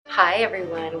Hi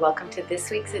everyone, welcome to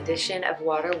this week's edition of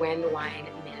Water, Wind, Wine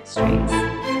Ministries.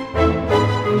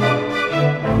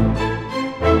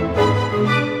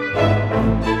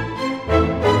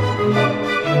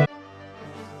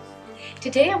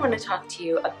 Today I want to talk to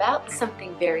you about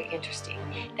something very interesting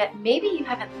that maybe you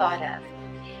haven't thought of.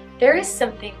 There is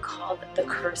something called the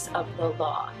curse of the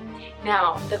law.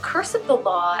 Now, the curse of the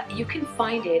law, you can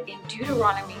find it in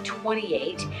Deuteronomy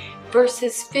 28,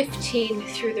 verses 15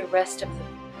 through the rest of the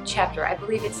chapter. I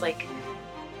believe it's like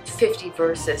 50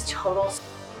 verses total.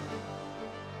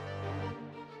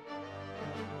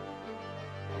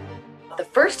 The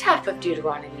first half of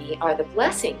Deuteronomy are the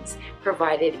blessings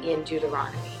provided in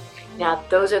Deuteronomy. Now,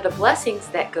 those are the blessings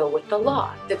that go with the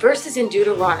law. The verses in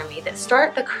Deuteronomy that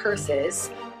start the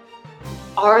curses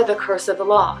are the curse of the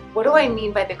law. What do I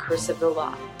mean by the curse of the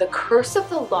law? The curse of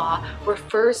the law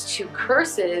refers to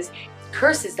curses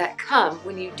that come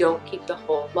when you don't keep the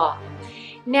whole law.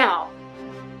 Now,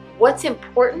 what's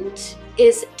important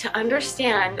is to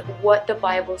understand what the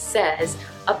Bible says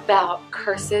about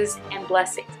curses and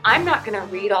blessings. I'm not going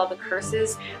to read all the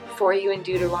curses for you in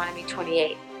Deuteronomy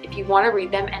 28. If you want to read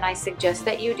them, and I suggest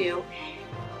that you do,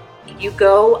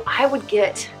 I would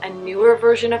get a newer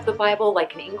version of the Bible,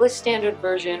 like an English Standard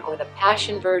Version or the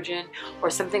Passion Version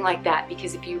or something like that,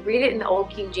 because if you read it in the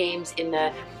Old King James, in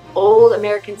the Old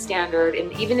American Standard,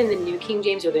 and even in the New King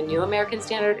James or the New American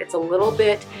Standard, it's a little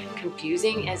bit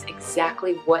confusing as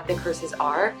exactly what the curses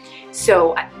are.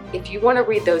 So if you want to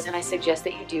read those, and I suggest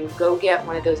that you do, go get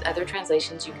one of those other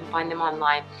translations. You can find them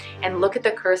online and look at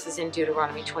the curses in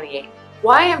Deuteronomy 28.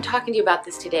 Why I'm talking to you about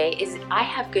this today is I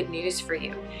have good news for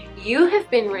you. You have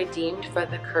been redeemed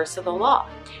from the curse of the law.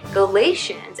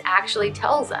 Galatians actually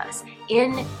tells us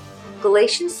in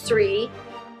Galatians 3,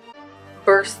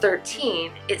 verse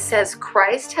 13, it says,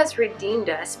 Christ has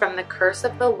redeemed us from the curse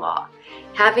of the law,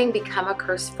 having become a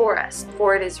curse for us.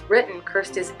 For it is written,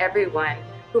 cursed is everyone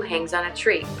who hangs on a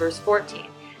tree. Verse 14,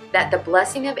 that the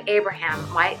blessing of Abraham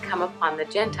might come upon the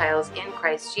Gentiles in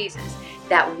Christ Jesus,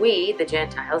 that we, the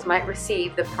Gentiles, might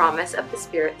receive the promise of the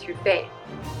Spirit through faith.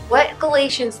 What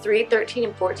Galatians 3, 13,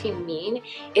 and 14 mean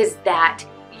is that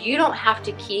you don't have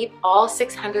to keep all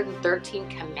 613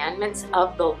 commandments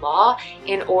of the law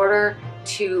in order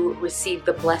to receive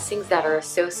the blessings that are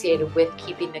associated with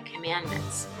keeping the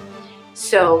commandments.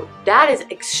 So that is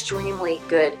extremely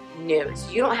good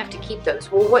news. You don't have to keep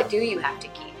those. Well, what do you have to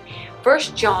keep? 1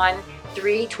 John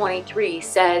 3:23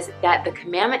 says that the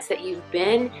commandments that you've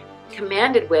been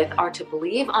commanded with are to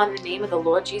believe on the name of the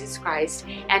Lord Jesus Christ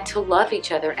and to love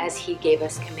each other as He gave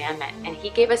us commandment. And He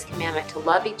gave us commandment to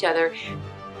love each other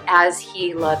as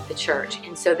He loved the church.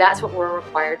 And so that's what we're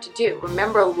required to do.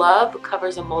 Remember, love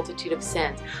covers a multitude of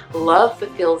sins. Love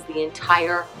fulfills the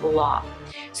entire law.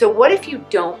 So what if you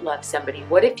don't love somebody?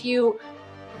 What if you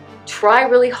try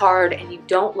really hard and you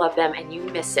don't love them and you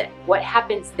miss it? What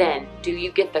happens then? Do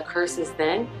you get the curses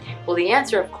then? Well, the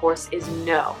answer, of course, is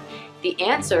no. The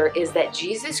answer is that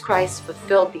Jesus Christ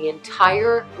fulfilled the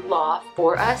entire law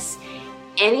for us.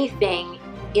 Anything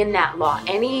in that law,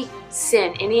 any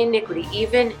sin, any iniquity,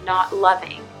 even not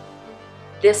loving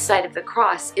this side of the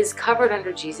cross, is covered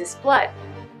under Jesus' blood.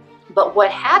 But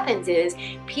what happens is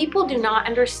people do not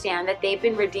understand that they've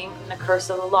been redeemed from the curse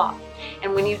of the law.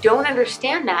 And when you don't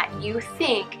understand that, you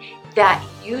think that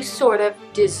you sort of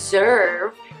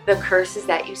deserve the curses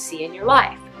that you see in your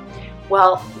life.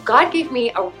 Well, God gave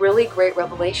me a really great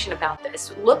revelation about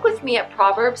this. Look with me at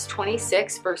Proverbs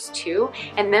 26, verse 2,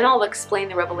 and then I'll explain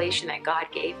the revelation that God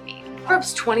gave me.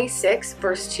 Proverbs 26,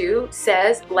 verse 2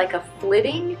 says, like a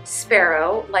flitting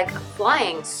sparrow, like a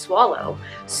flying swallow,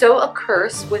 so a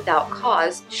curse without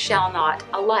cause shall not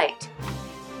alight.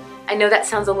 I know that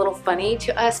sounds a little funny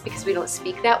to us because we don't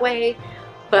speak that way,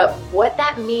 but what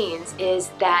that means is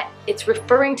that it's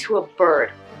referring to a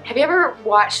bird. Have you ever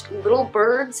watched little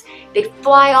birds? They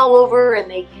fly all over and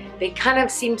they kind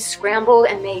of seem scrambled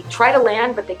and they try to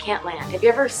land, but they can't land. Have you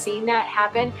ever seen that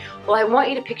happen? Well, I want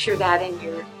you to picture that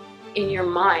in your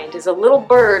mind as a little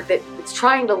bird that's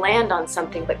trying to land on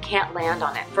something but can't land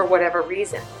on it for whatever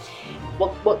reason. Well,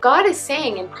 what God is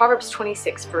saying in Proverbs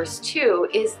 26, verse 2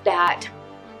 is that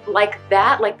like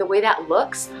the way that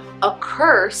looks, a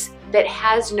curse that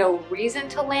has no reason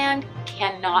to land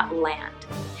cannot land.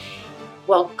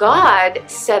 Well, God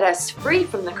set us free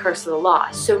from the curse of the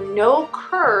law, so no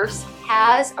curse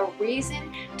has a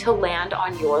reason to land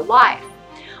on your life.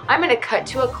 I'm going to cut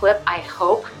to a clip, I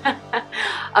hope,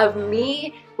 of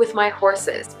me with my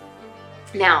horses.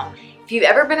 Now, if you've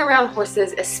ever been around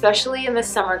horses, especially in the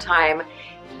summertime,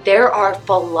 there are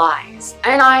flies.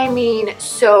 And I mean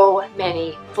so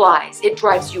many flies. It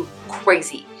drives you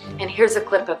crazy. And here's a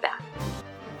clip of that.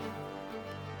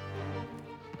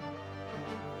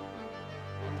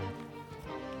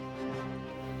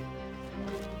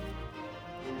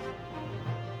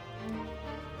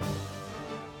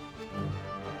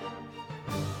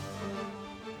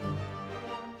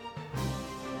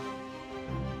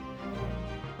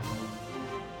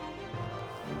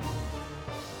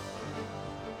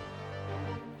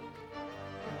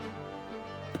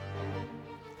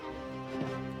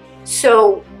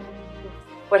 So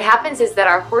what happens is that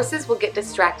our horses will get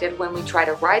distracted when we try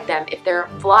to ride them if there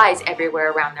are flies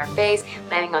everywhere around their face,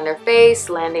 landing on their face,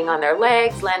 landing on their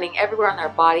legs, landing everywhere on their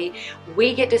body.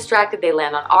 We get distracted, they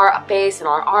land on our face and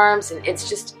our arms, and it's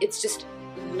just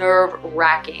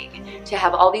nerve-wracking to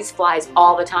have all these flies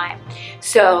all the time.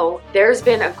 So there's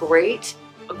been a great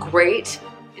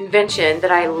invention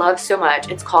that I love so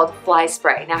much. It's called fly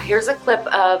spray. Now here's a clip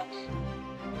of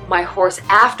my horse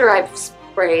after I've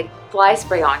sprayed fly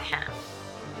spray on him.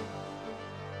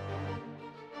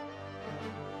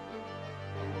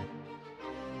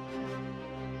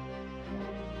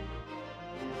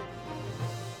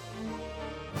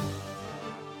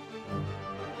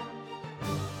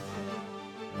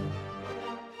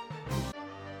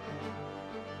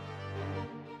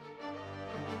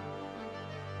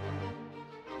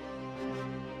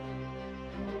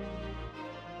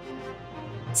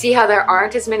 See how there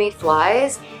aren't as many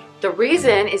flies? The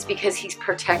reason is because he's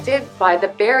protected by the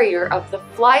barrier of the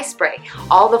fly spray.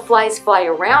 All the flies fly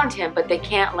around him, but they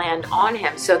can't land on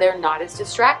him, so they're not as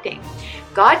distracting.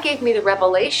 God gave me the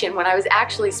revelation when I was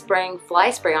actually spraying fly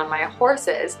spray on my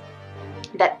horses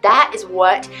that is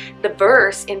what the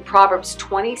verse in Proverbs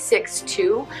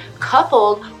 26:2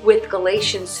 coupled with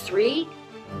Galatians 3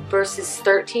 verses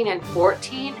 13 and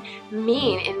 14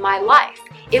 mean in my life.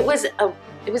 It was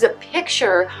a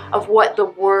picture of what the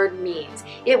word means.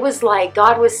 It was like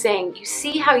God was saying, you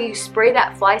see how you spray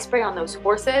that fly spray on those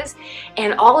horses,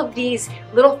 and all of these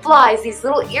little flies, these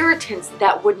little irritants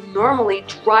that would normally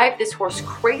drive this horse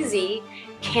crazy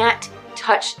can't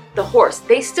touch the horse.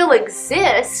 They still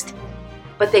exist,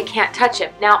 but they can't touch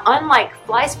him. Now, unlike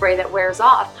fly spray that wears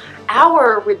off,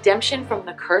 our redemption from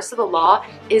the curse of the law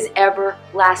is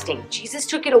everlasting. Jesus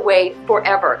took it away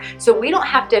forever. So we don't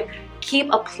have to keep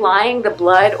applying the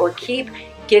blood or keep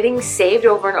getting saved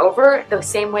over and over the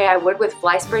same way I would with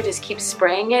fly spray, just keep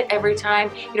spraying it every time,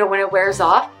 when it wears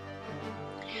off.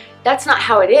 That's not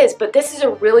how it is, but this is a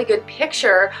really good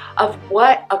picture of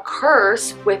what a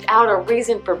curse without a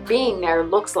reason for being there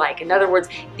looks like. In other words,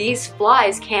 these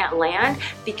flies can't land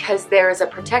because there is a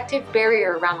protective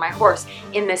barrier around my horse,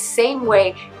 in the same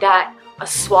way that a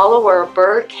swallow or a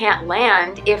bird can't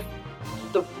land if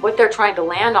what they're trying to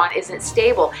land on isn't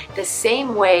stable. The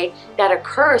same way that a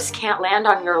curse can't land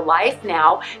on your life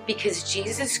now because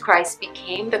Jesus Christ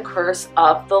became the curse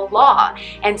of the law.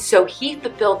 And so he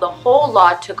fulfilled the whole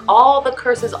law, took all the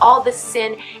curses, all the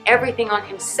sin, everything on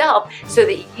himself so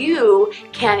that you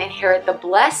can inherit the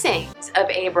blessings of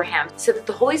Abraham, so that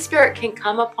the Holy Spirit can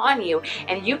come upon you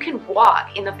and you can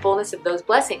walk in the fullness of those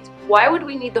blessings. Why would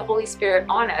we need the Holy Spirit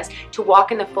on us to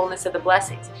walk in the fullness of the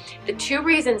blessings? The two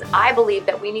reasons I believe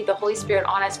that we need the Holy Spirit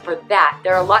on us for that.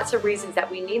 There are lots of reasons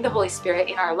that we need the Holy Spirit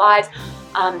in our lives,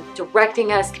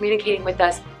 directing us, communicating with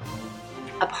us,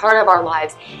 a part of our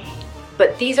lives.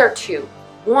 But these are two.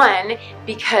 One,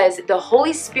 because the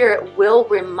Holy Spirit will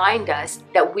remind us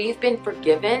that we've been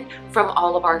forgiven from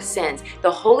all of our sins. The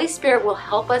Holy Spirit will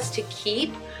help us to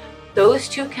keep those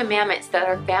two commandments that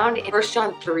are found in 1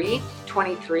 John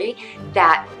 3:23,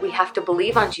 that we have to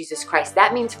believe on Jesus Christ.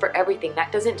 That means for everything.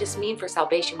 That doesn't just mean for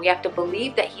salvation. We have to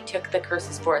believe that he took the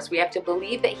curses for us. We have to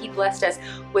believe that he blessed us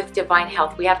with divine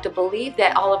health. We have to believe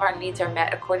that all of our needs are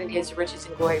met according to his riches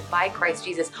and glory by Christ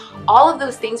Jesus. All of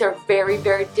those things are very,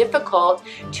 very difficult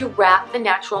to wrap the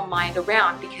natural mind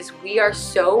around because we are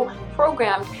so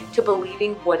programmed to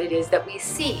believing what it is that we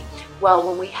see. Well,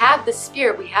 when we have the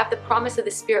Spirit, we have the promise of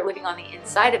the Spirit living on the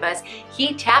inside of us.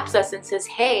 He taps us and says,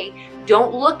 hey,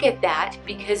 don't look at that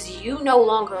because you no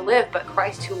longer live, but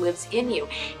Christ who lives in you.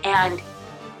 And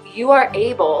you are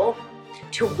able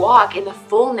to walk in the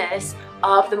fullness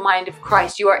of the mind of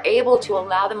Christ. You are able to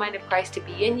allow the mind of Christ to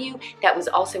be in you that was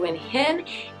also in him.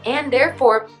 And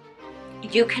therefore,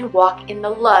 you can walk in the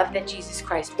love that Jesus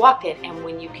Christ walked in. And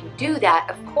when you can do that,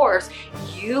 of course,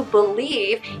 you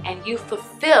believe and you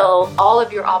fulfill all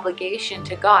of your obligation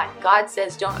to God. God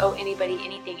says don't owe anybody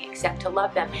anything except to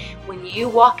love them. When you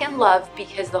walk in love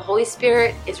because the Holy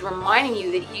Spirit is reminding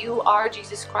you that you are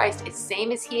Jesus Christ, it's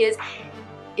same as he is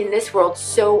in this world,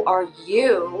 so are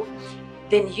you,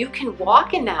 then you can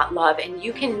walk in that love and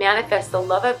you can manifest the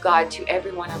love of God to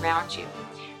everyone around you.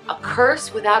 A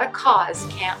curse without a cause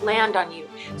can't land on you.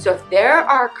 So if there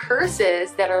are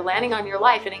curses that are landing on your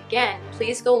life, and again,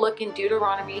 please go look in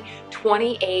Deuteronomy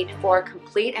 28 for a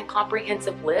complete and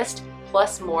comprehensive list,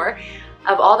 plus more,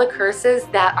 of all the curses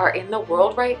that are in the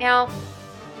world right now.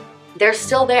 They're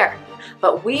still there.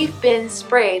 But we've been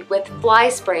sprayed with fly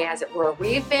spray, as it were.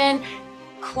 We've been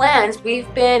cleansed,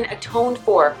 we've been atoned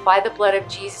for by the blood of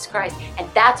Jesus Christ, and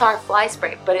that's our fly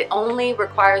spray. But it only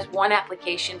requires one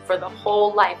application for the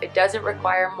whole life. It doesn't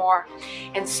require more.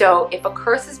 And so if a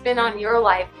curse has been on your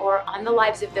life or on the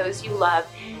lives of those you love,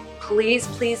 please,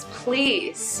 please,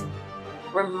 please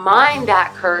remind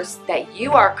that curse that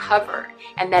you are covered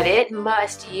and that it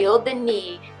must yield the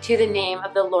knee to the name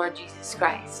of the Lord Jesus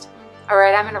Christ. All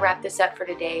right, I'm going to wrap this up for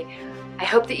today. I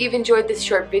hope that you've enjoyed this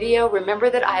short video. Remember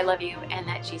that I love you and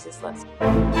that Jesus loves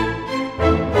you.